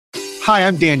Hi,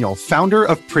 I'm Daniel, founder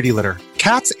of Pretty Litter.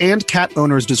 Cats and cat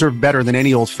owners deserve better than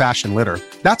any old-fashioned litter.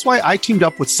 That's why I teamed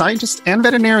up with scientists and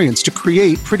veterinarians to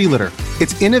create Pretty Litter.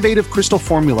 Its innovative crystal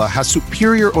formula has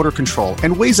superior odor control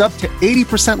and weighs up to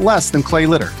 80% less than clay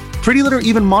litter. Pretty Litter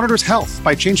even monitors health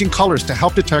by changing colors to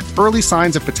help detect early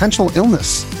signs of potential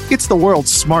illness. It's the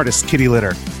world's smartest kitty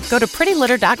litter. Go to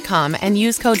prettylitter.com and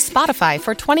use code SPOTIFY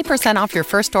for 20% off your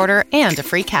first order and a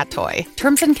free cat toy.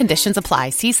 Terms and conditions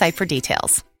apply. See site for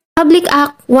details. Public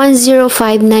Act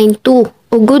 10592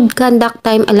 o Good Conduct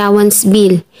Time Allowance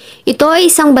Bill. Ito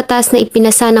ay isang batas na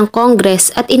ipinasa ng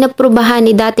Congress at inaprubahan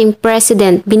ni dating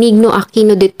President Benigno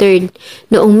Aquino III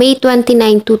noong May 29,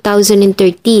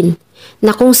 2013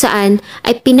 na kung saan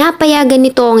ay pinapayagan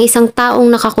nito ang isang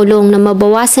taong nakakulong na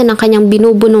mabawasan ang kanyang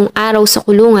binubunong araw sa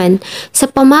kulungan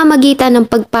sa pamamagitan ng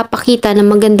pagpapakita ng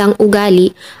magandang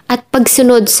ugali at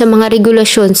pagsunod sa mga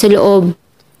regulasyon sa loob.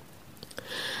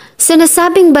 Sa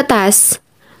nasabing batas,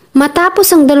 matapos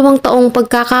ang 2 taong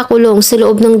pagkakakulong sa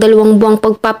loob ng 2 buwang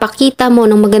pagpapakita mo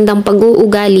ng magandang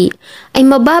pag-uugali, ay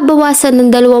mababawasan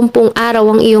ng 20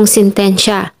 araw ang iyong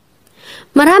sentensya.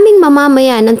 Maraming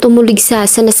mamamayan ang tumuligsa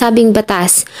sa nasabing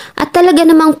batas at talaga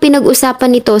namang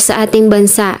pinag-usapan ito sa ating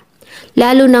bansa,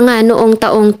 lalo na nga noong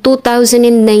taong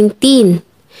 2019.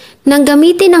 Nang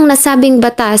gamitin ang nasabing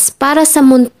batas para sa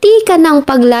muntikan ng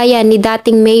paglaya ni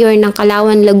dating mayor ng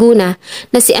Calauan, Laguna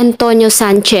na si Antonio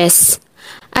Sanchez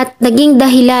at naging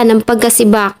dahilan ng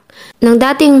pagkasibak ng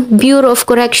dating Bureau of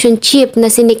Correction Chief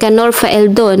na si Nicanor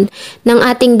Faeldon ng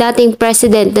ating dating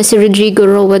President na si Rodrigo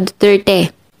Roa Duterte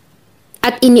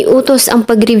at iniutos ang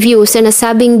pag-review sa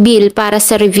nasabing bill para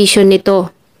sa revision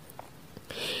nito.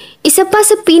 Isa pa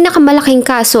sa pinakamalaking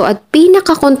kaso at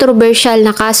pinakakontrobersyal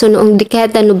na kaso noong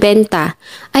dekada 90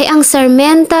 ay ang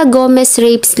Sarmenta-Gomez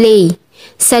rape slay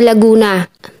sa Laguna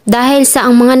dahil sa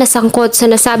ang mga nasangkot sa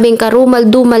nasabing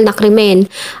karumal-dumal na krimen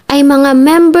ay mga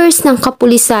members ng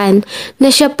kapulisan na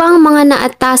siya pang mga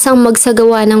naatasang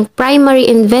magsagawa ng primary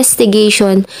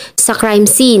investigation sa crime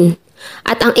scene.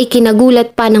 At ang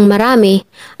ikinagulat pa ng marami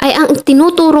ay ang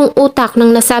tinuturong utak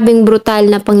ng nasabing brutal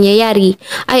na pangyayari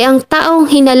ay ang taong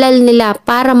hinalal nila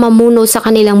para mamuno sa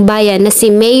kanilang bayan na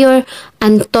si Mayor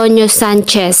Antonio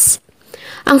Sanchez.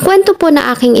 Ang kwento po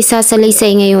na aking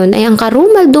isasalaysay ngayon ay ang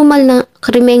karumal-dumal na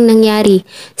krimeng nangyari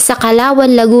sa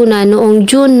Calauan, Laguna noong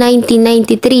June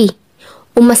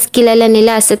 1993 o mas kilala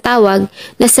nila sa tawag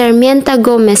na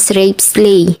Sarmenta-Gomez rape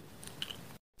slay.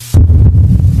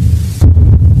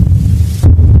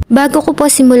 Bago ko po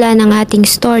simulan ang ating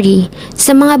story,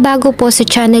 sa mga bago po sa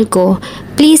channel ko,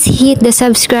 please hit the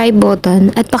subscribe button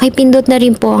at pakipindot na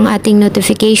rin po ang ating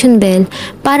notification bell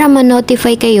para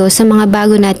ma-notify kayo sa mga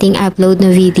bago nating upload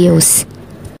na videos.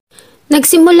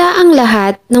 Nagsimula ang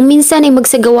lahat nang minsan ay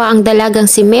magsagawa ang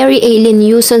dalagang si Mary Aileen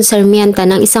Yuson Sarmienta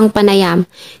ng isang panayam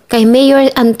kay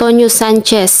Mayor Antonio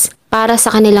Sanchez para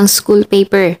sa kanilang school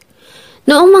paper.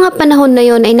 Noong mga panahon na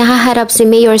yon ay nahaharap si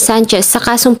Mayor Sanchez sa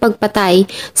kasong pagpatay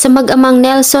sa mag-amang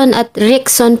Nelson at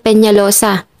Rickson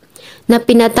Peñalosa na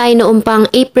pinatay noong pang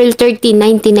April 30,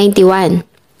 1991.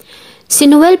 Si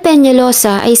Noel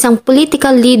Peñalosa ay isang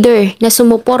political leader na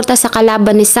sumuporta sa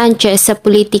kalaban ni Sanchez sa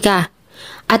politika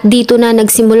at dito na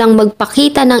nagsimulang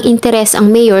magpakita ng interes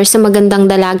ang mayor sa magandang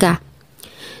dalaga.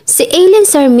 Si Aileen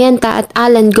Sarmienta at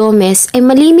Alan Gomez ay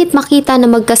malimit makita na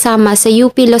magkasama sa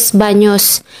UP Los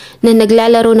Baños na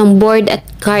naglalaro ng board at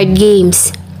card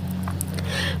games.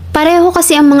 Pareho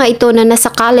kasi ang mga ito na nasa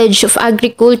College of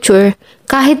Agriculture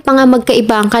kahit pa nga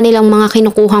magkaiba ang kanilang mga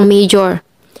kinukuhang major.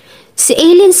 Si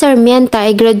Aileen Sarmienta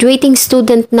ay graduating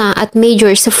student na at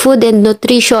major sa Food and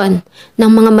Nutrition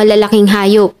ng mga malalaking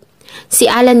hayop. Si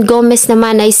Alan Gomez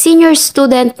naman ay senior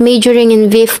student majoring in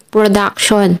beef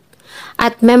production.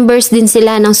 At members din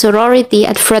sila ng sorority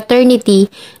at fraternity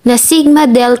na Sigma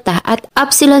Delta at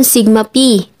Upsilon Sigma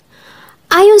Pi.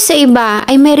 Ayon sa iba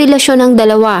ay may relasyon ang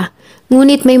dalawa,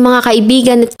 ngunit may mga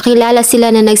kaibigan at kilala sila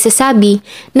na nagsasabi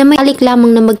na may alik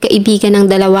lamang na magkaibigan ang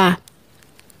dalawa.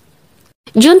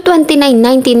 June 29,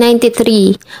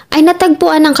 1993 ay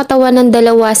natagpuan ang katawan ng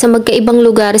dalawa sa magkaibang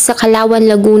lugar sa Calauan,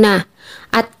 Laguna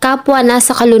at kapwa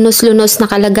nasa kalunos-lunos na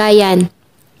kalagayan.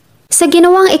 Sa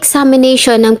ginawang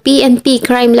examination ng PNP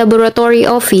Crime Laboratory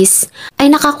Office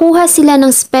ay nakakuha sila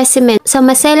ng specimen sa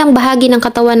maselang bahagi ng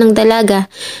katawan ng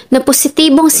dalaga na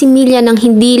positibong similya ng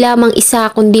hindi lamang isa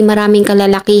kundi maraming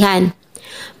kalalakihan.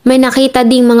 May nakita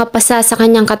ding mga pasa sa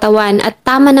kanyang katawan at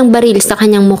tama ng baril sa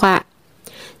kanyang muka.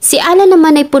 Si Alan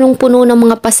naman ay punong-puno ng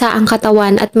mga pasa ang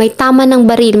katawan at may tama ng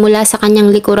baril mula sa kanyang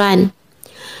likuran.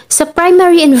 Sa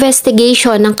primary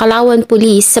investigation ng Calauan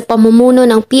Police sa pamumuno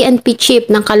ng PNP Chief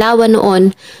ng Calauan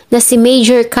noon na si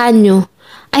Major Canyo,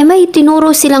 ay may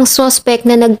tinuro silang suspect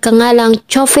na nagkangalang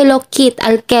Chofelo Kit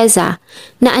Alqueza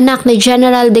na anak ni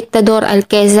General Dictador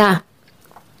Alqueza.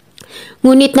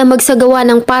 Ngunit na magsagawa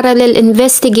ng parallel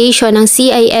investigation ng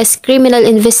CIS Criminal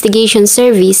Investigation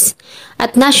Service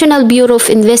at National Bureau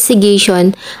of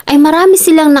Investigation ay marami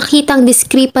silang nakitang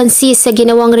discrepancies sa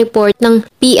ginawang report ng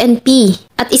PNP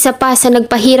at isa pa sa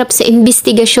nagpahirap sa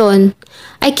investigasyon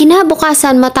ay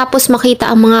kinabukasan matapos makita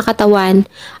ang mga katawan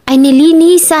ay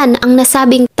nilinisan ang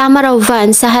nasabing Tamaraw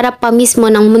van sa harap pa mismo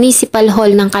ng Municipal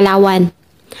Hall ng Calauan.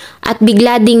 At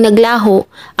bigla ding naglaho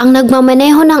ang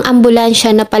nagmamaneho ng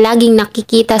ambulansya na palaging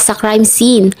nakikita sa crime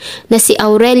scene na si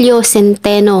Aurelio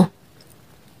Centeno.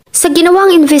 Sa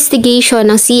ginawang investigation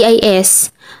ng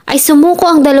CIS ay sumuko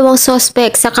ang dalawang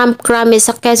sospek sa Camp Crame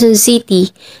sa Quezon City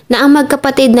na ang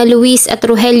magkapatid na Luis at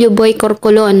Rogelio Boy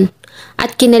Corcolon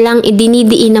at kinalang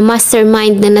idinidiin na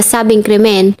mastermind na nasabing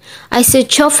krimen ay si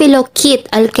Chofelo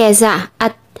Kit Alqueza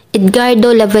at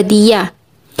Edgardo Lavadia.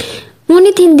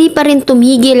 Ngunit hindi pa rin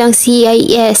tumigil ang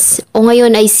CIS o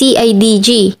ngayon ay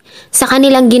CIDG sa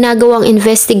kanilang ginagawang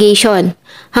investigation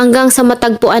hanggang sa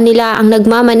matagpuan nila ang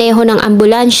nagmamaneho ng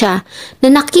ambulansya na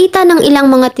nakita ng ilang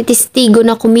mga testigo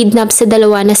na kumidnap sa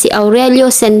dalawa na si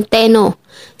Aurelio Centeno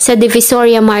sa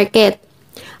Divisoria Market.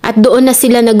 At doon na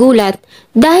sila nagulat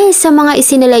dahil sa mga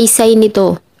isinalaysay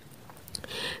nito.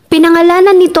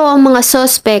 Pinangalanan nito ang mga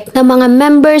suspect na mga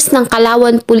members ng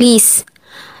Calauan Police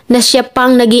na siya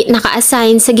pang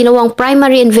naka-assign sa ginawang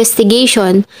primary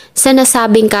investigation sa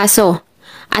nasabing kaso.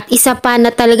 At isa pa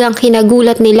na talagang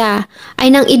kinagulat nila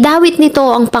ay nang idawit nito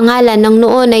ang pangalan ng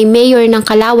noon ay Mayor ng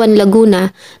Calauan,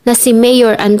 Laguna na si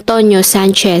Mayor Antonio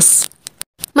Sanchez.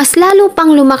 Mas lalo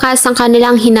pang lumakas ang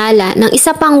kanilang hinala nang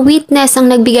isa pang witness ang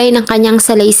nagbigay ng kanyang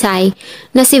salaysay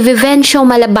na si Vivencio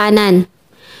Malabanan.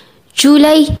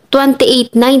 July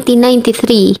 28,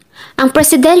 1993, ang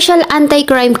Presidential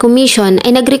Anti-Crime Commission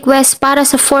ay nag-request para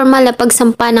sa formal na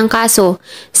pagsampa ng kaso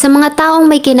sa mga taong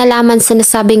may kinalaman sa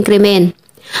nasabing krimen.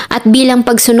 At bilang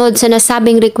pagsunod sa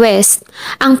nasabing request,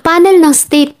 ang panel ng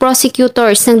state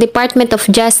prosecutors ng Department of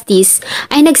Justice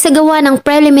ay nagsagawa ng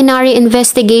preliminary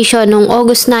investigation noong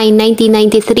August 9,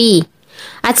 1993.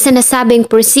 At sa nasabing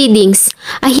proceedings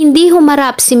ay hindi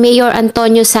humarap si Mayor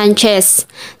Antonio Sanchez.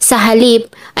 Sa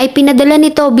halip ay pinadala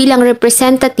nito bilang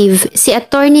representative si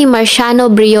Attorney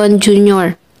Marciano Brion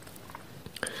Jr.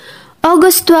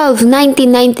 August 12,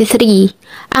 1993,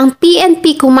 ang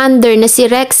PNP commander na si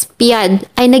Rex Piad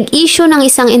ay nag-issue ng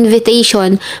isang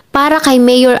invitation para kay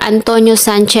Mayor Antonio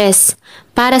Sanchez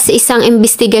para sa isang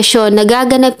investigasyon na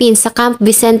gaganapin sa Camp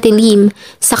Vicente Lim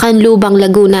sa Canlubang,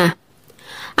 Laguna.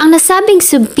 Ang nasabing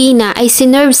subpoena ay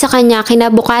sinerve sa kanya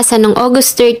kinabukasan ng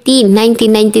August 13,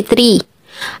 1993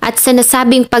 at sa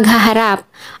nasabing paghaharap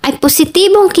ay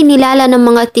positibong kinilala ng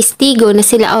mga testigo na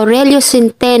sila Aurelio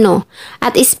Centeno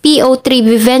at SPO3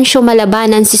 Vivencio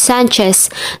Malabanan si Sanchez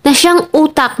na siyang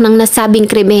utak ng nasabing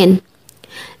krimen.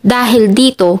 Dahil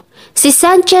dito, si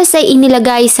Sanchez ay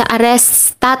inilagay sa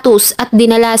arrest status at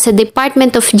dinala sa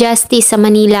Department of Justice sa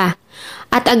Manila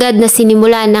at agad na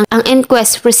sinimulan ang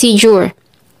inquest procedure,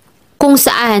 kung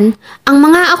saan ang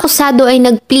mga akusado ay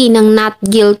nag-plea ng not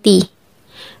guilty.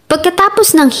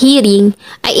 Pagkatapos ng hearing,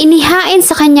 ay inihain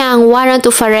sa kanya ang warrant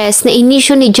of arrest na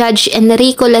inisyu ni Judge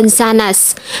Enrico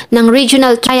Lanzanas ng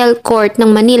Regional Trial Court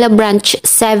ng Manila Branch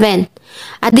 7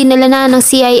 at dinala na ng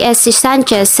CIS si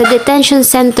Sanchez sa detention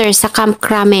center sa Camp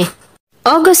Crame.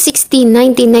 August 16,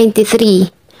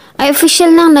 1993, ay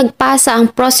opisyal nang nagpasa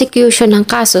ang prosecution ng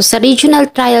kaso sa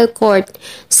Regional Trial Court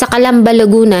sa Calamba,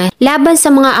 Laguna laban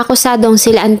sa mga akusadong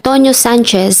sila Antonio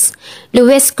Sanchez,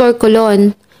 Luis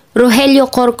Corcolon, Rogelio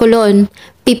Corcolon,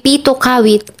 Pipito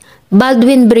Kawit,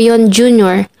 Baldwin Brion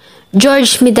Jr.,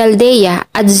 George Midaldea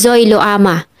at Zoe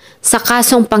Loama sa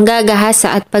kasong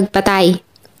panggagahasa at pagpatay.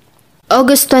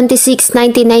 August 26,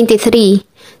 1993,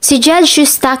 si Judge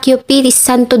Eustaquio P.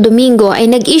 Santo Domingo ay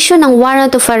nag-issue ng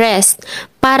warrant of arrest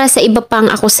para sa iba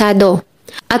pang akusado.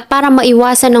 At para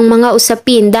maiwasan ng mga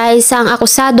usapin dahil sa ang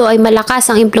akusado ay malakas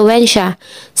ang impluensya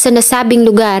sa nasabing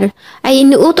lugar, ay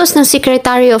inuutos ng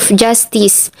Secretary of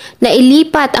Justice na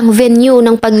ilipat ang venue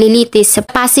ng paglilitis sa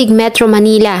Pasig Metro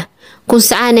Manila, kung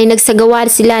saan ay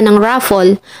nagsagawa sila ng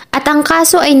raffle at ang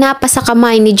kaso ay napasa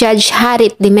kamay ni Judge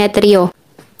Harit Demetrio.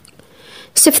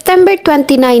 September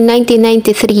 29,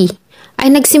 1993 ay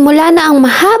nagsimula na ang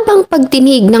mahabang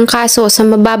pagdinig ng kaso sa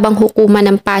mababang hukuman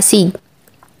ng Pasig.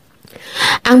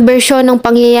 Ang bersyon ng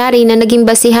pangyayari na naging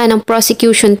basihan ng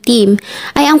prosecution team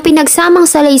ay ang pinagsamang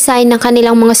salaysay ng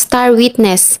kanilang mga star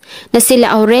witness na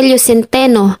sila Aurelio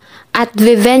Centeno at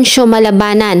Vivencio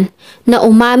Malabanan na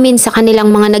umamin sa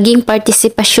kanilang mga naging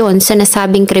partisipasyon sa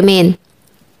nasabing krimen.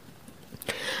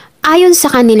 Ayon sa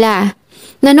kanila,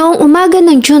 na noong umaga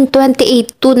ng June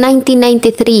 28 to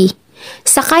 1993,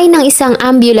 sakay ng isang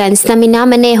ambulance na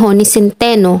minamaneho ni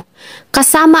Centeno,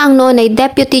 kasama ang noon ay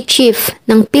Deputy Chief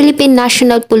ng Philippine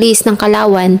National Police ng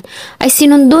Calauan, ay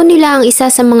sinundo nila ang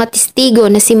isa sa mga testigo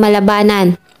na si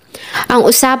Malabanan. Ang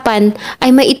usapan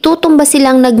ay maitutumba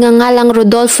silang nagngangalang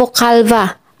Rodolfo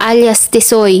Calva alias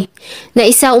Tisoy, na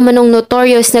isa umanong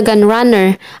notorious na gun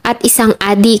runner at isang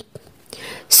adik.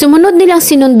 Sumunod nilang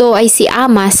sinundo ay si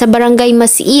Ama sa barangay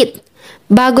Masiit,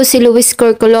 bago si Luis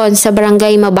Corcolon sa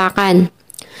barangay Mabacan.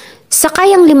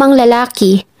 Sakay ang 5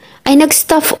 lalaki ay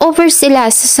nag-stop over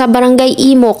sila sa barangay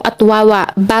Imok at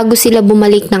Wawa bago sila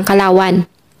bumalik ng Calauan.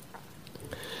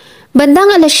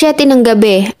 Bandang alas 7 ng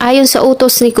gabi, ayon sa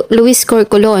utos ni Luis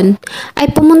Corcolon,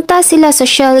 ay pumunta sila sa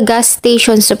Shell gas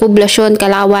station sa poblasyon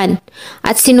Calauan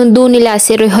at sinundo nila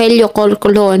si Rogelio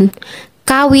Corcolon,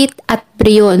 Kawit at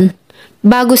Brion,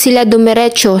 bago sila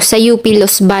dumiretso sa UP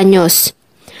Los Baños.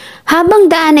 Habang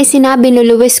daan ay sinabi ni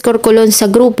Luis Corcolon sa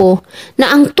grupo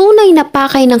na ang tunay na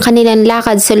pakay ng kanilang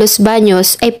lakad sa Los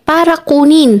Baños ay para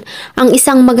kunin ang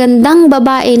isang magandang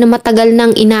babae na matagal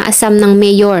nang inaasam ng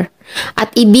mayor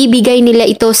at ibibigay nila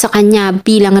ito sa kanya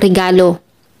bilang regalo.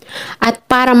 At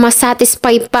para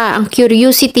masatisfy pa ang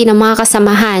curiosity ng mga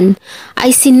kasamahan,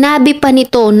 ay sinabi pa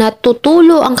nito na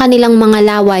tutulo ang kanilang mga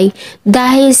laway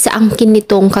dahil sa angkin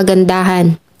nitong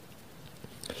kagandahan.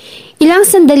 Ilang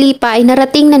sandali pa ay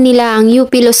narating na nila ang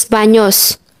UP Los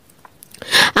Baños.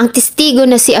 Ang testigo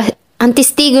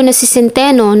na si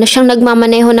Centeno na siyang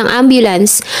nagmamaneho ng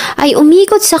ambulance ay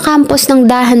umikot sa campus ng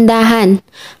dahan-dahan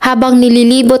habang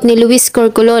nililibot ni Luis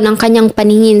Corcolon ang kanyang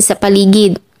paningin sa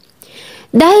paligid.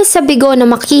 Dahil sa bigo na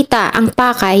makita ang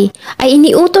pakay, ay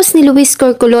iniutos ni Luis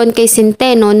Corcolon kay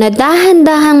Centeno na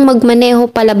dahan-dahang magmaneho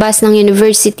palabas ng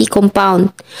university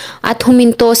compound at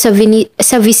huminto sa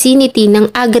vicinity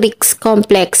ng Agrix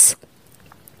Complex,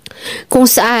 kung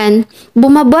saan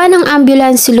bumaba ng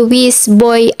ambulance si Luis,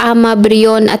 Boy, Ama,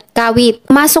 Brion at Kawit.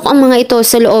 Masok ang mga ito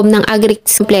sa loob ng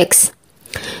Agrix Complex.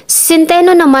 Si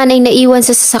Centeno naman ay naiwan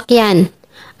sa sasakyan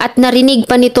at narinig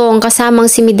pa nito ang kasamang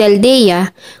si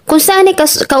Midaldea, kung saan ay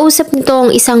kausap nito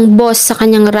ang isang boss sa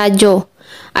kanyang radyo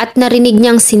at narinig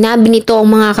niyang sinabi nito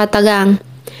ang mga katagang,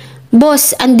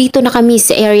 "Boss, andito na kami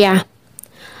sa area."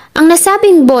 Ang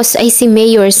nasabing boss ay si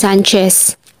Mayor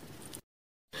Sanchez.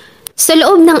 Sa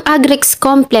loob ng Agrix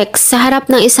Complex, sa harap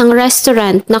ng isang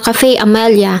restaurant na Cafe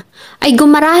Amelia, ay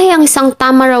gumarahe ang isang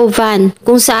Tamaraw van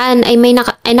kung saan ay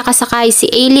nakasakay si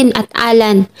Aileen at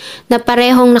Alan na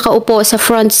parehong nakaupo sa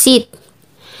front seat.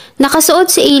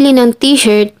 Nakasuot si Aileen ng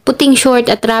t-shirt, puting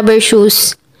short at rubber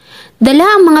shoes. Dala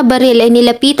ang mga baril ay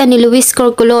nilapitan ni Luis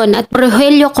Corcolon at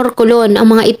Rogelio Corcolon ang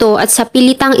mga ito at sa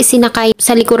pilitang isinakay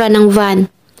sa likuran ng van.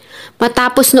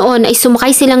 Matapos noon ay sumakay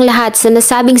silang lahat sa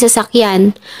nasabing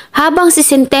sasakyan habang si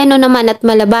Centeno naman at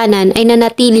Malabanan ay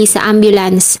nanatili sa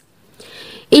ambulance.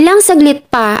 Ilang saglit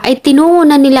pa ay tinungo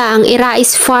na nila ang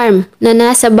Irais Farm na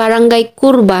nasa barangay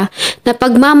Curva na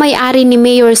pagmamay-ari ni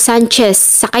Mayor Sanchez,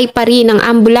 sakay pa rin ang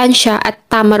ambulansya at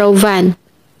Tamaraw van.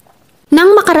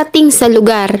 Nang makarating sa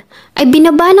lugar ay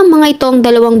binaba ng mga ito ang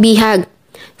 2 bihag.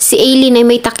 Si Aileen ay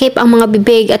may takip ang mga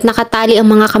bibig at nakatali ang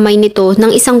mga kamay nito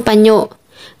ng isang panyo.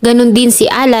 Ganon din si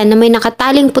Alan na may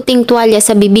nakataling puting tuwalya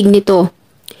sa bibig nito.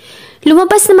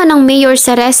 Lumabas naman ang mayor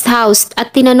sa rest house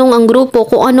at tinanong ang grupo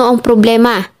kung ano ang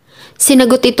problema.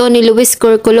 Sinagot ito ni Luis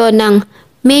Corcolon ng,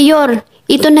 "Mayor,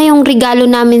 ito na yung regalo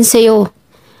namin sa iyo.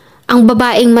 Ang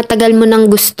babaeng matagal mo nang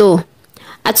gusto."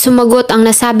 At sumagot ang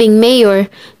nasabing mayor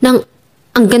ng,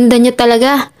 "Ang ganda niya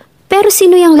talaga, pero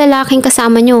sino yung lalaking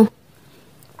kasama niyo?"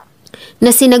 Na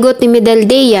sinagot ni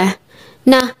Midaldea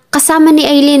na, "Kasama ni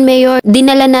Aileen, Mayor,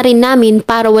 dinala na rin namin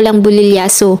para walang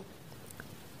bulilyaso."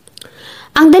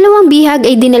 Ang 2 bihag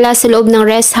ay dinala sa loob ng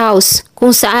rest house,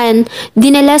 kung saan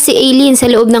dinala si Aileen sa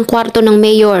loob ng kwarto ng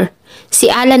mayor. Si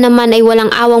Alan naman ay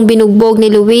walang awang binugbog ni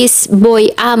Luis,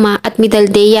 Boy, Ama at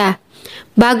Midaldea,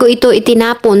 bago ito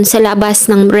itinapon sa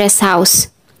labas ng rest house.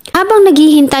 Habang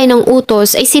naghihintay ng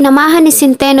utos ay sinamahan ni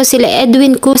Centeno sila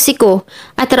Edwin Cusico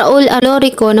at Raul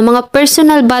Alorico na mga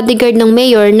personal bodyguard ng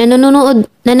mayor na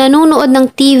nanonood ng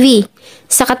TV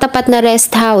sa katapat na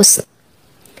rest house.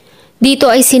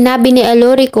 Dito ay sinabi ni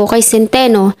Alorico kay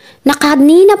Centeno na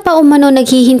kanina pa umano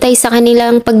naghihintay sa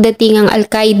kanilang pagdating ang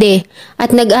alkaide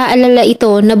at nag-aalala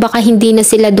ito na baka hindi na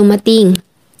sila dumating.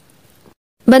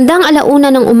 Bandang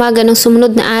 1:00 ng umaga ng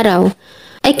sumunod na araw,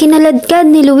 ay kinaladkad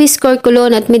ni Luis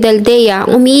Corcolon at Midaldea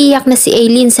ang umiiyak na si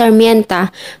Aileen Sarmenta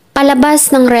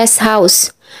palabas ng rest house.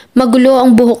 Magulo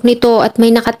ang buhok nito at may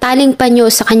nakataling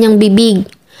panyo sa kanyang bibig.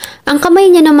 Ang kamay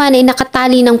niya naman ay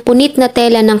nakatali ng punit na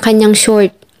tela ng kanyang short.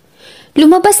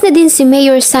 Lumabas na din si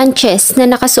Mayor Sanchez na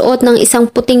nakasuot ng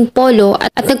isang puting polo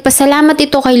at nagpasalamat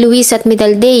ito kay Luis at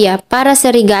Medaldea para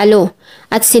sa regalo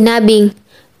at sinabing,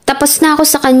 "Tapos na ako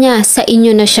sa kanya, sa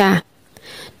inyo na siya."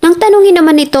 Nang tanungin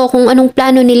naman ito kung anong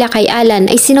plano nila kay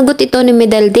Alan ay sinagot ito ni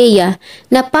Medaldea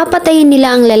na papatayin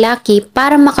nila ang lalaki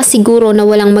para makasiguro na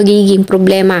walang magiging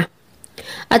problema.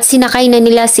 At sinakay na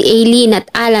nila si Aileen at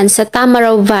Alan sa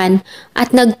Tamaraw van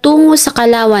at nagtungo sa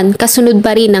Kalawan kasunod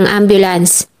pa rin ng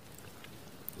ambulance.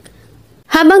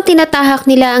 Habang tinatahak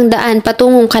nila ang daan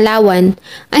patungong Kalawan,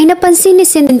 ay napansin ni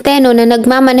Centeno na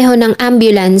nagmamaneho ng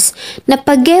ambulance na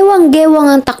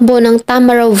paggewang-gewang ang takbo ng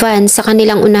Tamaraw van sa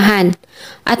kanilang unahan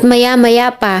at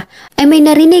maya-maya pa ay may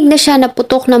narinig na siya na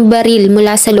putok ng baril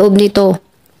mula sa loob nito.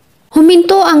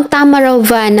 Huminto ang Tamaraw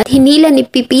van at hinila ni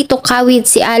Pipito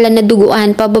Kawit si Alan na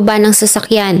duguan pababa ng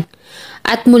sasakyan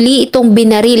at muli itong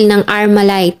binaril ng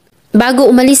Armalite bago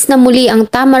umalis na muli ang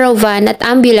Tamaraw van at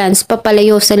ambulance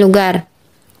papalayo sa lugar.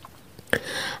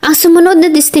 Ang sumunod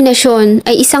na destinasyon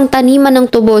ay isang taniman ng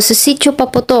tubo sa Sitio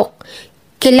Paputok,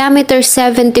 kilometer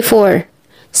 74,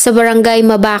 sa Barangay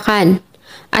Mabacan.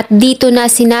 At dito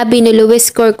na sinabi ni Luis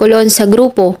Corcolon sa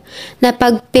grupo na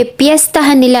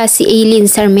pagpepiestahan nila si Aileen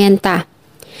Sarmenta.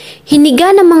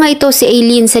 Hiniga ng mga ito si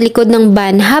Aileen sa likod ng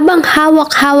van habang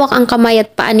hawak-hawak ang kamay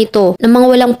at paa nito ng mga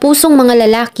walang pusong mga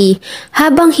lalaki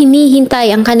habang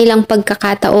hinihintay ang kanilang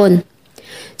pagkakataon.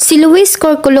 Si Luis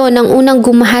Corcolon ang unang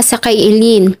gumahasa kay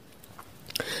Aileen.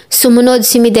 Sumunod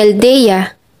si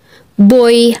Medaldea,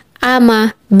 Boy,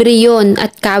 Ama, Brion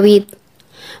at Kawit.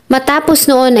 Matapos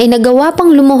noon ay nagawa pang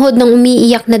lumuhod ng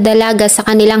umiiyak na dalaga sa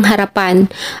kanilang harapan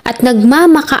at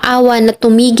nagmamakaawa na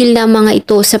tumigil na mga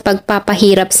ito sa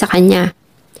pagpapahirap sa kanya.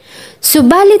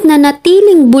 Subalit na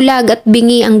natiling bulag at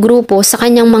bingi ang grupo sa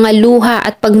kanyang mga luha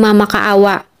at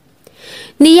pagmamakaawa.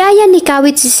 Niyaya ni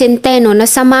Kawit si Centeno na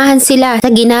samahan sila sa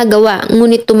ginagawa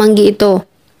ngunit tumanggi ito.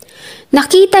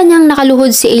 Nakita niyang nakaluhod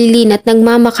si Aileen at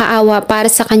nagmamakaawa para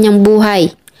sa kanyang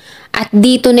buhay. At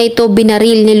dito na ito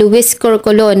binaril ni Luis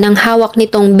Corcolon ng hawak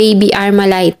nitong baby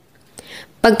Armalite.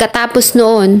 Pagkatapos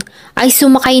noon ay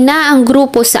sumakay na ang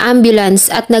grupo sa ambulance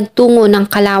at nagtungo ng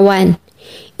Kalawan.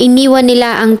 Iniwan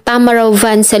nila ang Tamaraw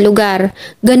van sa lugar,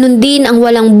 ganun din ang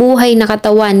walang buhay na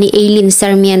katawan ni Aileen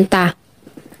Sarmienta.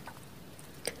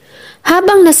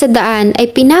 Habang nasa daan ay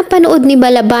pinapanood ni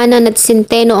Balabanan at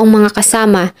Centeno ang mga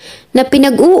kasama na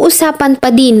pinag-uusapan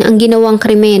pa din ang ginawang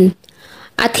krimen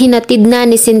at hinatid na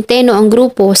ni Centeno ang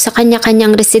grupo sa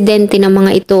kanya-kanyang residente ng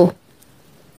mga ito.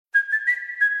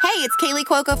 Hey, it's Kaylee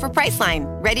Cuoco for Priceline.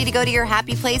 Ready to go to your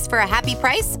happy place for a happy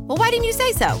price? Well, why didn't you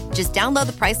say so? Just download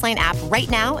the Priceline app right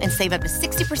now and save up to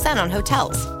 60% on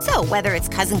hotels. So whether it's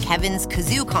Cousin Kevin's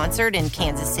Kazoo Concert in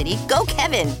Kansas City, go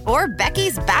Kevin, or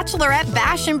Becky's Bachelorette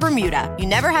Bash in Bermuda, you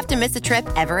never have to miss a trip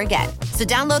ever again. So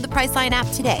download the Priceline app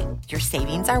today. Your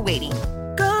savings are waiting.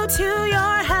 Go to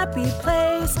your happy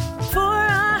place for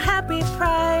a happy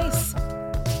price.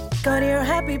 Go to your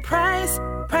happy price,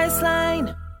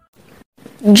 Priceline.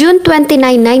 June 29,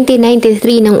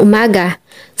 1993 ng umaga,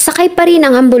 sakay pa rin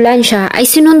ang ambulansya ay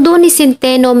sinundo ni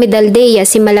Centeno Medaldea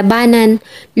si Malabanan,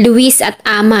 Luis at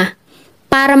Ama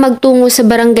para magtungo sa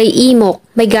Barangay Imok.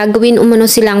 May gagawin umano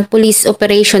silang police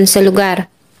operation sa lugar.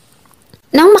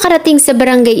 Nang makarating sa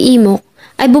Barangay Imok,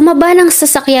 ay bumaba ng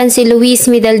sasakyan si Luis,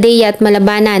 Medaldea at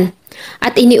Malabanan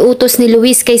at iniutos ni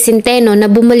Luis kay Centeno na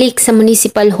bumalik sa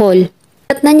Municipal Hall.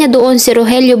 At na niya doon si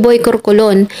Rogelio Boy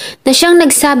Corcolon na siyang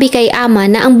nagsabi kay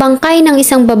Ama na ang bangkay ng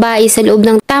isang babae sa loob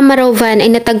ng Tamaraw van ay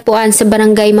natagpuan sa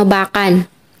Barangay Mabacan.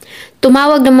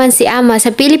 Tumawag naman si Ama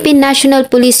sa Philippine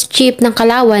National Police Chief ng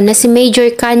Kalawan na si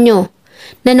Major Canyo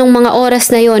na nung mga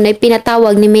oras na yon ay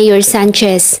pinatawag ni Mayor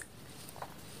Sanchez.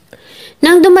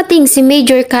 Nang dumating si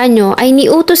Major Canyo ay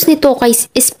niutos nito kay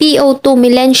SPO2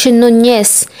 Milencio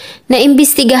Nunez na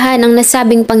imbestigahan ang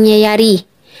nasabing pangyayari.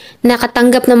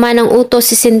 Nakatanggap naman ng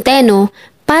utos si Centeno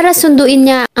para sunduin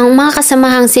niya ang mga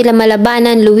kasamahang sila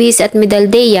Malabanan, Luis at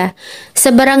Medaldea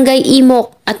sa Barangay Imok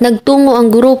at nagtungo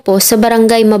ang grupo sa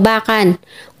Barangay Mabacan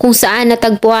kung saan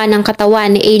natagpuan ang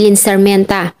katawan ni Aileen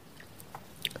Sarmenta.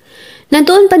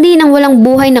 Nandoon pa din ang walang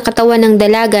buhay na katawan ng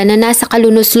dalaga na nasa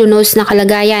kalunos-lunos na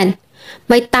kalagayan.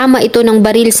 May tama ito ng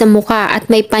baril sa muka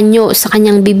at may panyo sa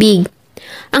kanyang bibig.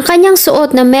 Ang kanyang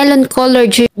suot na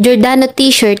melon-colored Giordano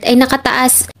t-shirt ay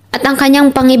nakataas at ang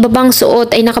kanyang pangibabang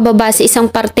suot ay nakababa sa isang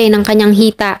parte ng kanyang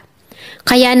hita.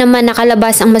 Kaya naman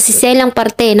nakalabas ang masiselang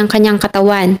parte ng kanyang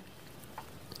katawan.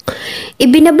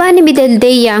 Ibinaba ni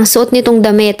Medaldea ang suot nitong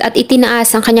damit at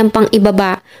itinaas ang kanyang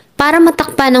pangibaba para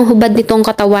matakpan ang hubad nitong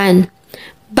katawan.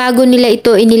 Bago nila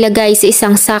ito inilagay sa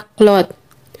isang sackcloth.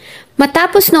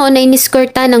 Matapos noon ay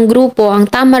iniskorta ng grupo ang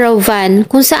Tamaraw van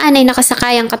kung saan ay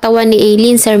nakasakay ang katawan ni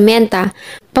Aileen Sarmenta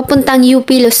papuntang UP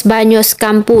Los Baños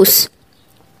campus.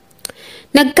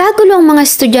 Nagkagulo ang mga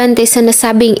estudyante sa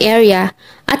nasabing area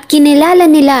at kinilala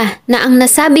nila na ang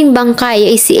nasabing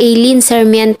bangkay ay si Aileen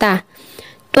Sarmenta,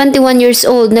 21 years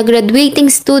old na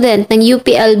graduating student ng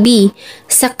UPLB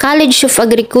sa College of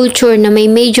Agriculture na may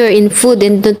major in Food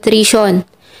and Nutrition.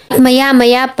 At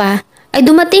maya-maya pa ay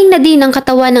dumating na din ang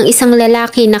katawan ng isang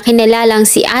lalaki na kinilalang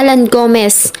si Alan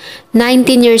Gomez,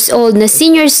 19 years old na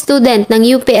senior student ng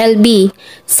UPLB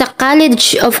sa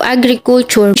College of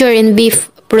Agriculture and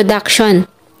Beef Production.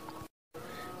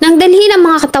 Nang dalhin ang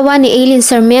mga katawan ni Aileen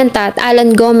Sarmenta at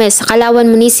Alan Gomez sa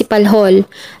Kalawan Municipal Hall,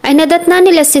 ay nadatna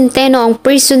nila Centeno ang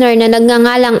prisoner na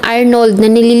nagngangalang Arnold na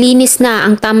nililinis na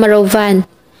ang Tamaraw van.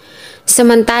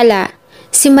 Samantala,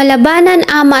 si Malabanan,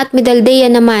 Ama at Medaldea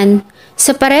naman,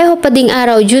 sa pareho pa ding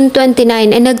araw, June 29,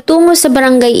 ay nagtungo sa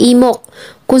Barangay Imok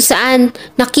kung saan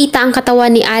nakita ang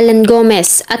katawan ni Alan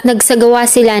Gomez at nagsagawa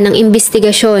sila ng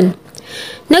imbestigasyon.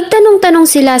 Nagtanong-tanong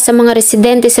sila sa mga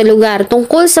residente sa lugar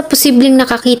tungkol sa posibleng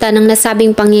nakakita ng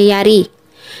nasabing pangyayari.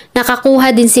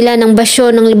 Nakakuha din sila ng basyo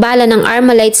ng bala ng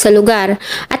Armalite sa lugar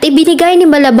at ibinigay ni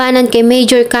Malabanan kay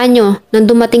Major Canyo nang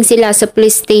dumating sila sa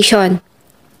police station.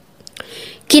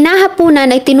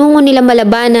 Kinahapunan ay tinungo nila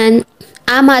Malabanan,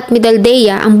 Ama at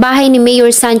Medaldea ang bahay ni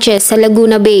Mayor Sanchez sa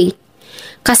Laguna Bay,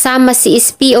 kasama si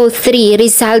SPO3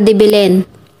 Rizal de Belen.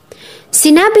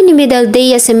 Sinabi ni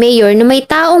Medaldea sa mayor na may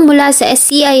taong mula sa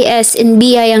SCIS and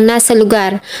BI ang nasa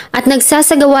lugar at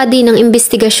nagsasagawa din ng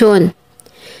investigasyon.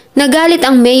 Nagalit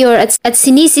ang mayor at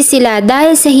sinisi sila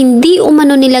dahil sa hindi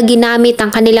umano nila ginamit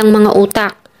ang kanilang mga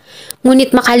utak.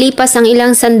 Ngunit makalipas ang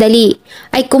ilang sandali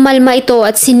ay kumalma ito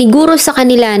at siniguro sa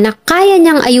kanila na kaya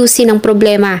niyang ayusin ang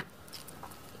problema.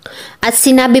 At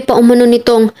sinabi pa umano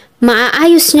nitong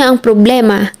maaayos niya ang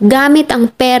problema gamit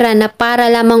ang pera na para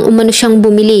lamang umano siyang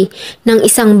bumili ng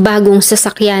isang bagong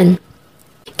sasakyan.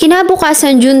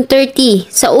 Kinabukasan June 30,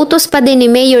 sa utos pa din ni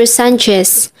Mayor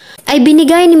Sanchez, ay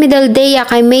binigay ni Medaldea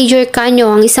kay Major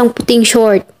Canyo ang isang puting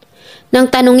short. Nang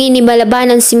tanungin ni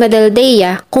Malabanan si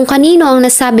Medaldea kung kanino ang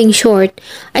nasabing short,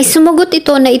 ay sumagot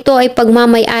ito na ito ay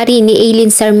pagmamay-ari ni Aileen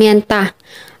Sarmenta.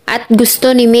 At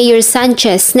gusto ni Mayor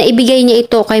Sanchez na ibigay niya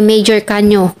ito kay Major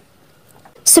Canyo.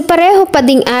 Sa pareho pa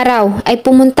ding araw ay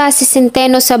pumunta si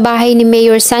Centeno sa bahay ni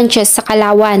Mayor Sanchez sa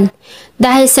Kalawan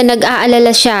dahil sa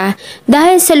nag-aalala siya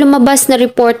dahil sa lumabas na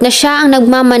report na siya ang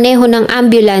nagmamaneho ng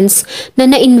ambulance na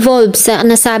na-involve sa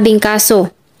nasabing kaso.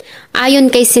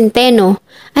 Ayon kay Centeno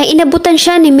ay inabutan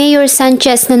siya ni Mayor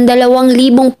Sanchez ng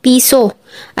 2,000 piso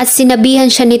at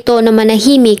sinabihan siya nito na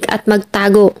manahimik at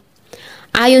magtago.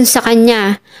 Ayon sa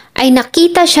kanya, ay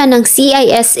nakita siya ng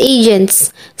CIS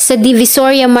agents sa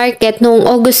Divisoria Market noong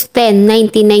August 10,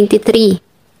 1993.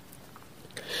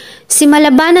 Si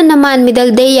Malabanan naman,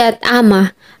 Medaldea at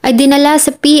Ama ay dinala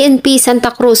sa PNP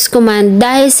Santa Cruz Command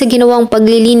dahil sa ginawang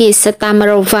paglilinis sa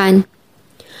Tamaraw van.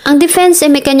 Ang defense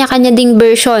ay may kanya-kanya ding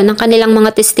version ng kanilang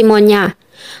mga testimonya.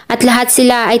 At lahat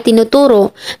sila ay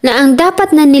tinuturo na ang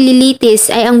dapat na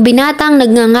nililitis ay ang binatang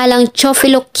nagngangalang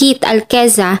Chofilo Kit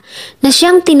Alqueza na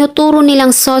siyang tinuturo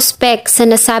nilang suspect sa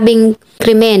nasabing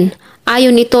krimen.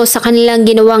 Ayon ito sa kanilang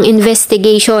ginawang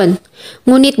investigation.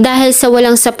 Ngunit dahil sa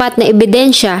walang sapat na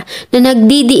ebidensya na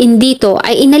nagdidiin dito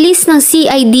ay inalis ng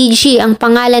CIDG ang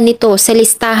pangalan nito sa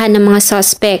listahan ng mga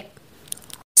suspect.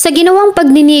 Sa ginawang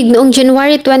pagdinig noong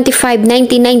January 25,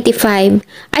 1995,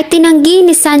 ay tinanggi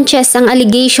ni Sanchez ang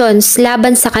allegations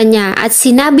laban sa kanya at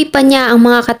sinabi pa niya ang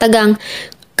mga katagang,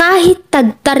 kahit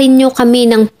tadtarin niyo kami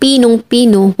ng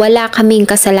pinong-pino, wala kaming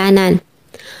kasalanan.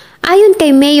 Ayon kay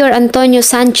Mayor Antonio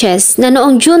Sanchez na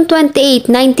noong June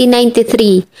 28,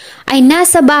 1993, ay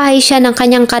nasa bahay siya ng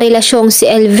kanyang karelasyong si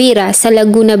Elvira sa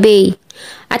Laguna Bay.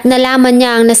 At nalaman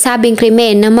niya ang nasabing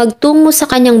krimen na magtungo sa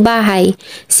kanyang bahay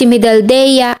si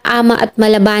Medaldea, Ama at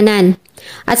Malabanan.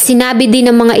 At sinabi din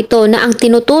ng mga ito na ang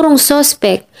tinuturong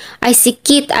suspect ay si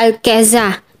Kit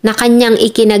Alqueza na kanyang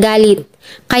ikinagalit.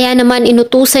 Kaya naman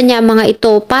inutusan niya ang mga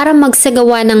ito para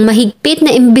magsagawa ng mahigpit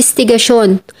na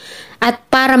investigasyon at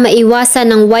para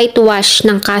maiwasan ng whitewash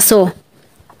ng kaso.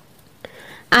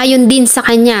 Ayon din sa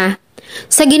kanya,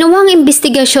 sa ginawang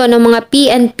investigasyon ng mga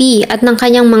PNP at ng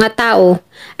kanyang mga tao,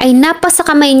 ay napasa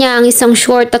kamay niya ang isang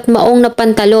short at maong na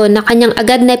pantalon na kanyang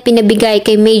agad na pinabigay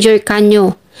kay Major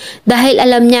Canyo dahil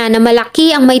alam niya na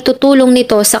malaki ang maitutulong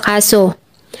nito sa kaso.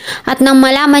 At nang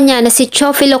malaman niya na si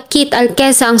Chofilo Kit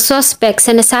Alqueza ang suspect sa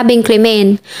nasabing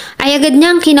krimen, ay agad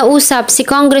niyang kinausap si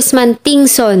Congressman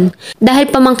Tingson dahil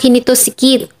pamangkin nito si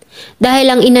Kit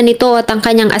dahil ang ina nito at ang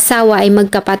kanyang asawa ay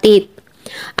magkapatid.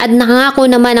 At nangako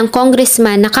naman ang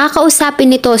congressman na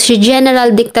kakausapin nito si General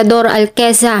Dictador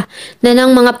Alqueza na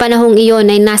ng mga panahong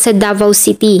iyon ay nasa Davao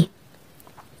City.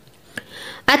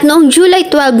 At noong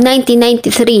July 12,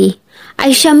 1993,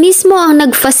 ay siya mismo ang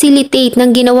nag-facilitate ng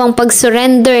ginawang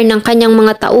pag-surrender ng kanyang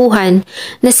mga tauhan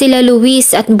na sila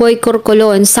Luis at Boy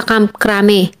Corcolon sa Camp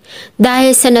Crame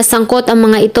dahil sa nasangkot ang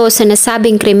mga ito sa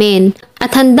nasabing krimen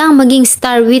at handang maging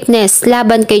star witness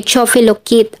laban kay Chofilo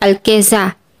Kit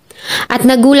Alqueza. At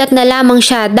nagulat na lamang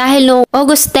siya dahil noong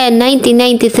August 10,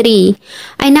 1993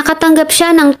 ay nakatanggap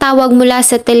siya ng tawag mula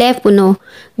sa telepono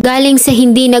galing sa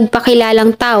hindi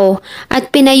nagpakilalang tao at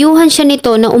pinayuhan siya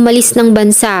nito na umalis ng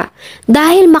bansa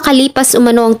dahil makalipas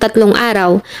umano ang 3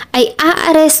 araw ay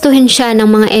aarestuhin siya ng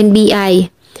mga NBI.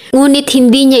 Ngunit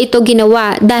hindi niya ito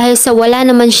ginawa dahil sa wala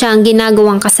naman siyang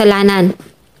ginagawang kasalanan.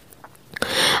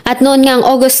 At noon ngang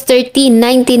August 13,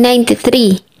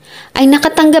 1993 ay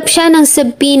nakatanggap siya ng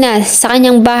subpoena sa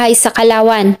kanyang bahay sa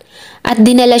Kalawan at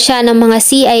dinala siya ng mga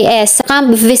CIS sa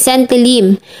Camp Vicente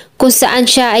Lim kung saan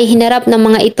siya ay hinarap ng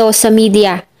mga ito sa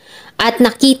media at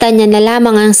nakita niya na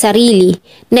lamang ang sarili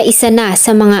na isa na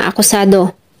sa mga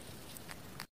akusado.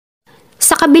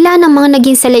 Sa kabila ng mga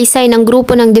naging salaysay ng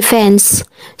grupo ng defense,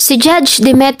 si Judge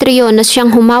Demetrio na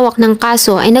siyang humawak ng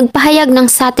kaso ay nagpahayag ng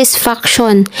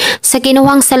satisfaction sa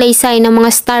ginawang salaysay ng mga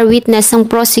star witness ng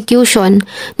prosecution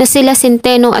na sila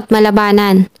Centeno at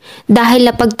Malabanan dahil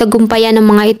napagtagumpayan ng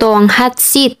mga ito ang hot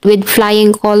seat with flying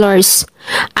colors.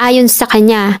 Ayon sa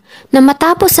kanya, na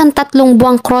matapos ang 3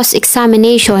 buwang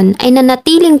cross-examination ay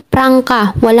nanatiling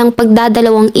prangka, walang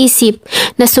pagdadalawang isip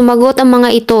na sumagot ang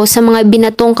mga ito sa mga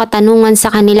binatong katanungan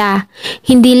sa kanila,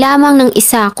 hindi lamang ng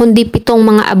isa kundi 7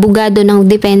 mga abogado ng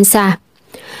depensa.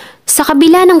 Sa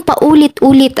kabila ng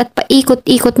paulit-ulit at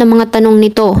paikot-ikot na mga tanong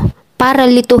nito para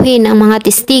lituhin ang mga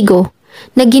testigo,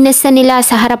 na ginasa nila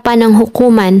sa harapan ng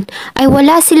hukuman ay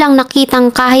wala silang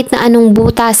nakitang kahit na anong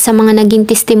butas sa mga naging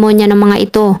testimonya ng mga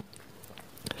ito.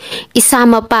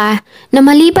 Isama pa na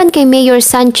maliban kay Mayor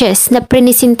Sanchez na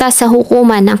prinisinta sa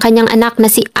hukuman ang kanyang anak na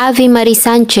si Ave Marie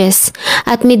Sanchez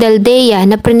at Midaldea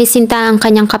na prinisinta ang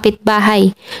kanyang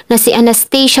kapitbahay na si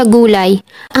Anastasia Gulay,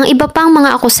 ang iba pang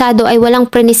mga akusado ay walang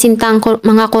prinisintang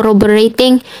mga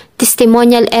corroborating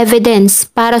testimonial evidence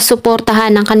para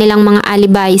suportahan ang kanilang mga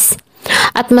alibis.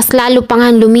 At mas lalo pang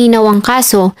luminaw ang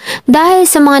kaso dahil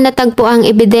sa mga natagpuang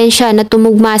ebidensya na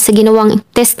tumugma sa ginawang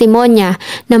testimonya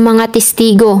ng mga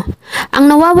testigo. Ang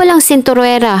nawawalang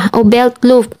sinturera o belt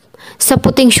loop sa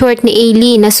puting short ni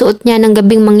Aileen na suot niya ng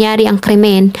gabing mangyari ang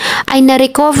krimen ay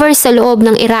na-recover sa loob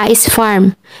ng Irais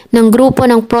Farm ng grupo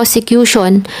ng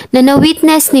prosecution na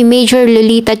na-witness ni Major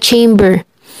Lolita Chamber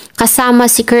kasama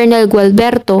si Colonel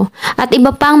Gualberto at iba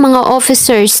pang mga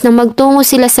officers na magtungo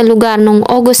sila sa lugar noong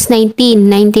August 19,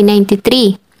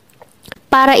 1993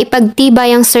 para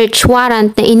ipagtibay ang search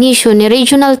warrant na inisyu ni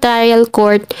Regional Trial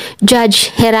Court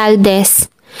Judge Heraldez.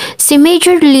 Si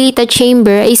Major Lolita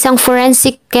Chamber ay isang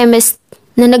forensic chemist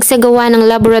na nagsagawa ng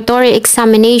laboratory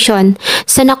examination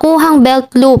sa nakuhang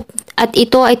belt loop at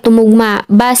ito ay tumugma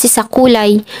base sa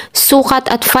kulay, sukat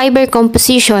at fiber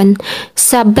composition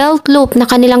sa belt loop na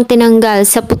kanilang tinanggal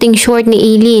sa puting short ni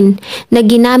Aileen na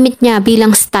ginamit niya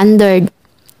bilang standard.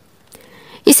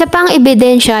 Isa pang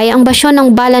ebidensya ay ang basyon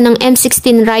ng bala ng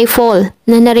M16 rifle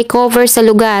na na-recover sa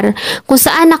lugar kung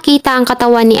saan nakita ang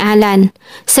katawan ni Alan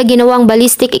sa ginawang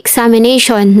ballistic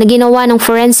examination na ginawa ng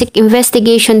Forensic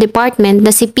Investigation Department na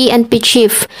si PNP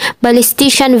Chief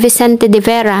Ballistician Vicente de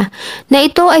Vera na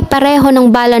ito ay pareho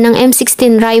ng bala ng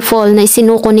M16 rifle na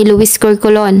isinuko ni Luis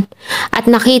Corcolon. At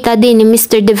nakita din ni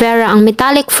Mr. de Vera ang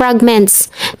metallic fragments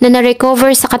na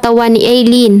na-recover sa katawan ni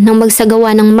Aileen nang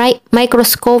magsagawa ng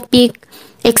microscopic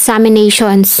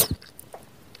examinations.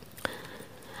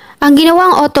 Ang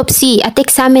ginawang autopsy at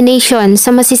examination sa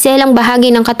masiselang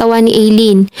bahagi ng katawan ni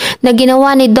Aileen na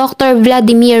ginawa ni Dr.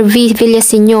 Vladimir V.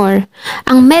 Villaseñor,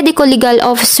 ang medical legal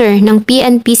officer ng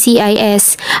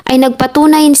PNP-CIS, ay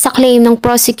nagpatunay sa claim ng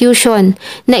prosecution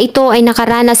na ito ay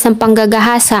nakaranas ng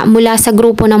panggagahasa mula sa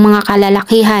grupo ng mga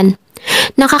kalalakihan.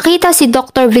 Nakakita si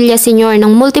Dr. Villaseñor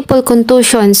ng multiple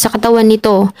contusions sa katawan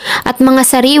nito at mga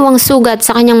sariwang sugat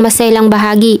sa kanyang maselang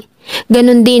bahagi.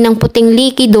 Ganon din ang puting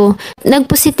likido,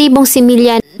 nagpositibong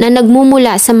similya na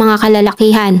nagmumula sa mga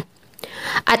kalalakihan.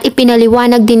 At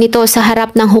ipinaliwanag din ito sa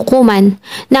harap ng hukuman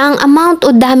na ang amount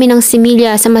o dami ng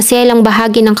similya sa maselang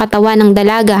bahagi ng katawan ng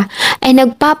dalaga ay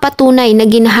nagpapatunay na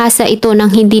ginahasa ito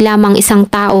ng hindi lamang isang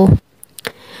tao.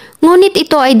 Ngunit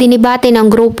ito ay dinibate ng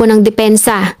grupo ng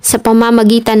depensa sa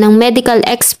pamamagitan ng medical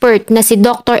expert na si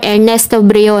Dr. Ernesto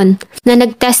Brion na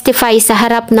nagtestify sa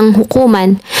harap ng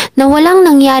hukuman na walang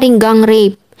nangyaring gang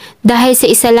rape, dahil sa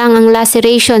isa lang ang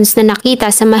lacerations na nakita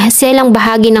sa maselang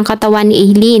bahagi ng katawan ni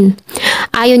Aileen,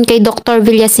 ayon kay Dr.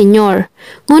 Villaseñor.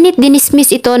 Ngunit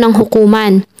dinismiss ito ng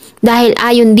hukuman dahil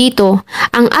ayon dito,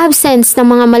 ang absence ng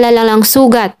mga malalalang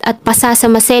sugat at pasa sa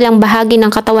maselang bahagi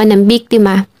ng katawan ng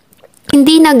biktima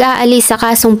hindi nag-aalis sa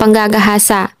kasong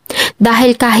panggagahasa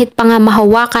dahil kahit pa nga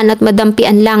mahawakan at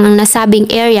madampian lang ang nasabing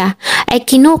area ay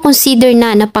kinukonsider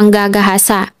na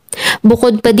panggagahasa.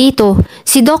 Bukod pa dito,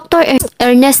 si Dr.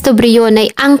 Ernesto Brion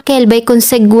ay uncle by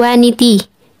consanguinity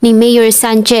ni Mayor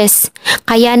Sanchez,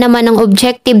 kaya naman ang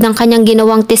objective ng kanyang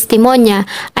ginawang testimonya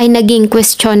ay naging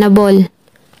questionable.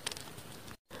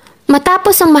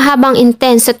 Matapos ang mahabang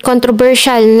intense at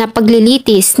controversial na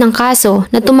paglilitis ng kaso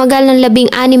na tumagal ng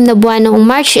 16 na buwan noong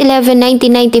March 11,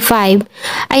 1995,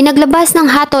 ay naglabas ng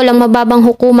hatol ang mababang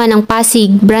hukuman ng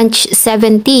Pasig Branch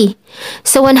 70.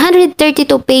 Sa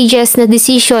 132 pages na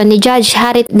desisyon ni Judge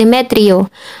Harit Demetrio,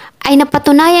 ay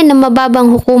napatunayan ng mababang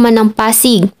hukuman ng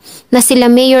Pasig na sila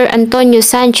Mayor Antonio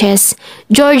Sanchez,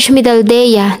 George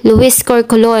Midaldea, Luis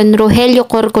Corcolon, Rogelio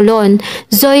Corcolon,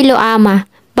 Zoilo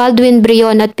Ama, Baldwin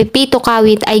Brion at Pepito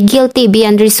Kawit ay guilty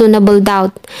beyond reasonable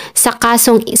doubt sa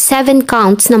kasong 7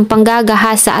 counts ng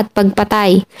panggagahasa at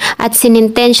pagpatay at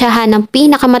sinintensyahan ng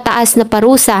pinakamataas na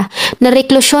parusa na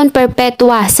reklusyon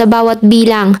perpetua sa bawat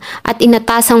bilang at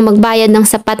inatasang magbayad ng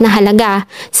sapat na halaga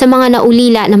sa mga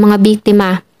naulila ng mga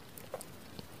biktima.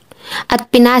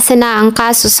 At pinasa na ang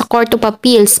kaso sa Court of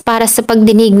Appeals para sa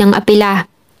pagdinig ng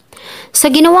apela. Sa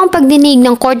ginawang pagdinig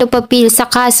ng Court of Appeal sa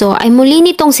kaso ay muli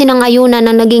nitong sinangayunan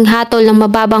ang naging hatol ng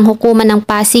mababang hukuman ng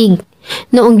Pasig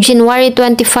noong January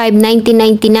 25,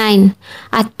 1999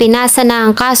 at pinasa na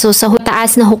ang kaso sa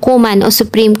taas na hukuman o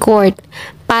Supreme Court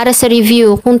para sa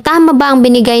review kung tama ba ang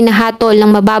binigay na hatol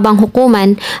ng mababang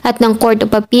hukuman at ng Court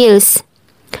of Appeals.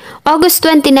 August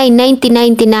 29,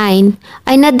 1999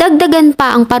 ay nadagdagan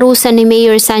pa ang parusa ni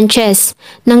Mayor Sanchez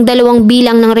ng 2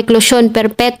 bilang ng reklusyon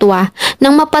perpetua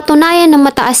nang mapatunayan ng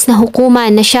mataas na hukuman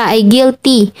na siya ay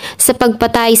guilty sa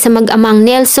pagpatay sa mag-amang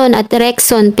Nelson at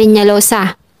Rexon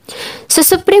Peñalosa. Sa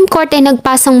Supreme Court ay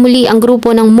nagpasang muli ang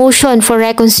grupo ng motion for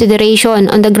reconsideration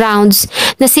on the grounds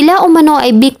na sila umano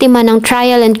ay biktima ng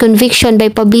trial and conviction by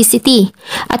publicity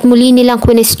at muli nilang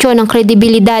kwestiyon ang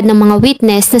kredibilidad ng mga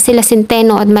witness na sila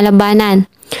Centeno at Malabanan.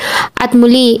 At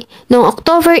muli, noong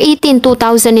October 18,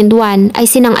 2001 ay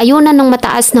sinang-ayunan ng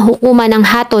mataas na hukuman ang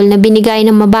hatol na binigay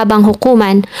ng mababang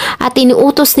hukuman at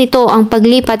iniutos nito ang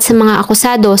paglipat sa mga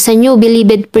akusado sa New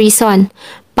Bilibid Prison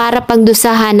para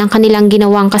pagdusahan ang kanilang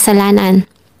ginawang kasalanan.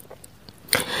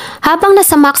 Habang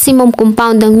nasa maximum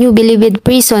compound ng New Bilibid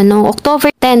Prison noong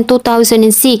October 10,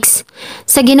 2006,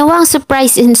 sa ginawang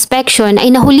surprise inspection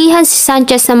ay nahulihan si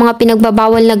Sanchez ng mga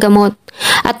pinagbabawal na gamot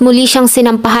at muli siyang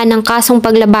sinampahan ng kasong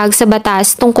paglabag sa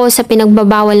batas tungkol sa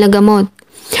pinagbabawal na gamot.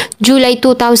 July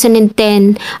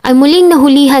 2010 ay muling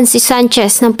nahulihan si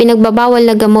Sanchez ng pinagbabawal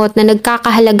na gamot na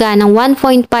nagkakahalaga ng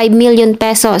 1.5 million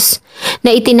pesos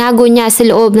na itinago niya sa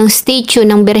loob ng statue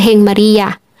ng Birheng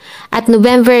Maria. At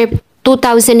November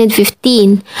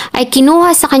 2015 ay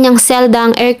kinuha sa kanyang selda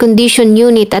ang air-conditioned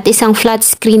unit at isang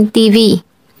flat-screen TV.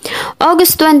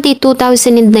 August 20,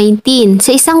 2019,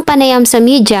 sa isang panayam sa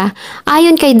media,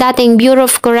 ayon kay dating Bureau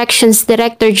of Corrections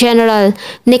Director General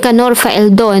Nicanor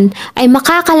Faeldon, ay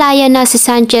makakalaya na si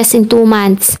Sanchez in 2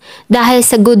 months dahil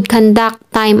sa good conduct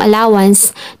time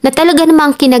allowance na talaga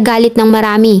namang kinagalit ng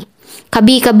marami.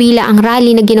 Kabi-kabila ang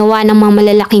rally na ginawa ng mga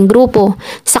malalaking grupo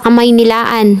sa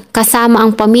Kamaynilaan kasama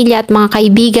ang pamilya at mga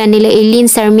kaibigan nila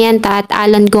Eileen Sarmenta at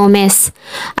Alan Gomez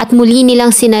at muli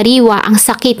nilang sinariwa ang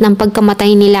sakit ng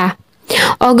pagkamatay nila.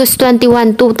 August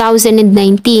 21,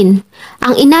 2019,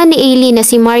 ang ina ni Eileen na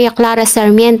si Maria Clara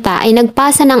Sarmienta ay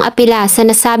nagpasa ng apela sa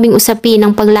nasabing usapin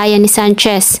ng paglaya ni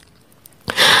Sanchez.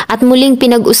 At muling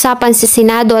pinag-usapan sa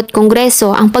Senado at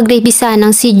Kongreso ang pagrebisa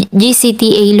ng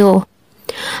GCTA law.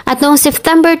 At noong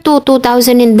September 2,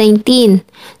 2019,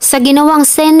 sa ginawang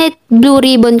Senate Blue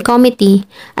Ribbon Committee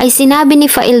ay sinabi ni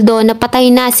Faeldo na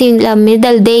patay na sila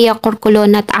Midaldea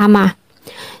Corcolon at ama.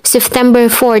 September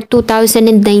 4,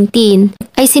 2019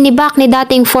 ay sinibak ni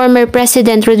dating former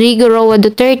President Rodrigo Roa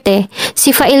Duterte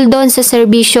si Faeldon sa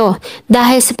serbisyo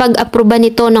dahil sa pag-aproba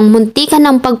nito ng muntikan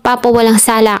ng pagpapawalang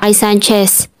sala kay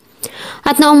Sanchez.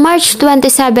 At noong March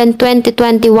 27,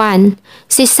 2021,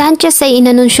 si Sanchez ay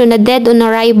inanunsyo na dead on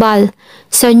arrival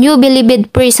sa New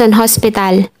Bilibid Prison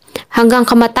Hospital. Hanggang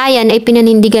kamatayan ay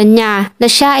pinanindigan niya na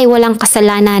siya ay walang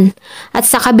kasalanan at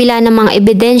sa kabila ng mga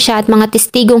ebidensya at mga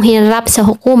testigong hinarap sa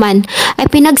hukuman ay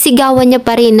pinagsigawan niya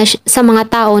pa rin sa mga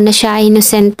tao na siya ay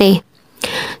inosente.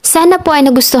 Sana po ay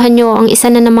nagustuhan nyo ang isa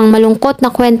na namang malungkot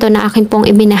na kwento na akin pong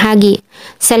ibinahagi.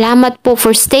 Salamat po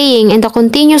for staying and the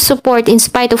continuous support in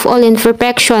spite of all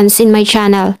imperfections in my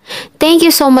channel. Thank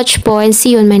you so much po and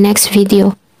see you in my next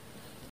video.